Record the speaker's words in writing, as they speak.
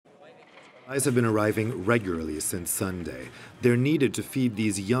Supplies have been arriving regularly since Sunday. They're needed to feed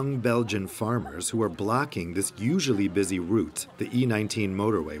these young Belgian farmers who are blocking this usually busy route, the E19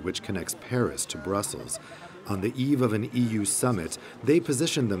 motorway which connects Paris to Brussels. On the eve of an EU summit, they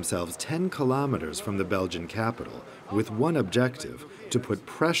positioned themselves 10 kilometers from the Belgian capital with one objective: to put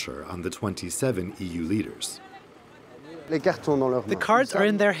pressure on the 27 EU leaders. The cards are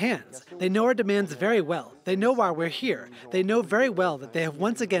in their hands. They know our demands very well. They know why we're here. They know very well that they have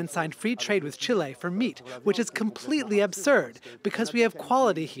once again signed free trade with Chile for meat, which is completely absurd because we have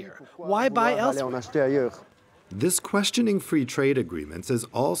quality here. Why buy elsewhere? This questioning free trade agreements is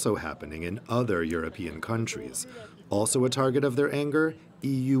also happening in other European countries. Also a target of their anger,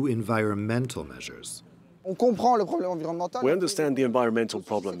 EU environmental measures. We understand the environmental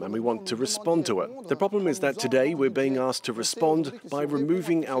problem and we want to respond to it. The problem is that today we're being asked to respond by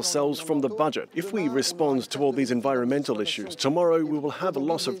removing ourselves from the budget. If we respond to all these environmental issues, tomorrow we will have a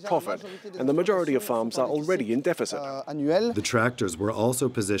loss of profit, and the majority of farms are already in deficit. The tractors were also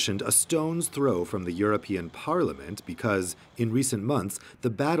positioned a stone's throw from the European Parliament because, in recent months,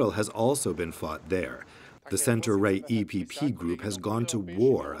 the battle has also been fought there. The centre-right EPP group has gone to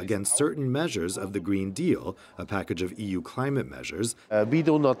war against certain measures of the Green Deal, a package of EU climate measures. We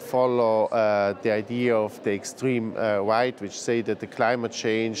do not follow the idea of the extreme right, which say that the climate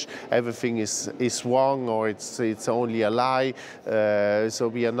change, everything is wrong or it's only a lie. So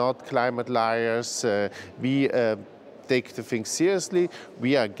we are not climate liars. We take the thing seriously.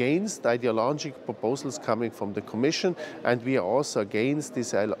 We are against ideological proposals coming from the Commission, and we are also against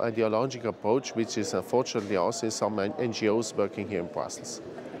this ideological approach, which is unfortunately also some NGOs working here in Brussels.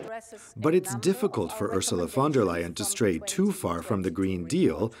 But it's difficult for Ursula von der Leyen to stray too far from the Green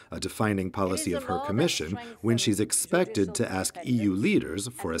Deal, a defining policy of her Commission, when she's expected to ask EU leaders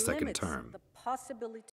for a second term.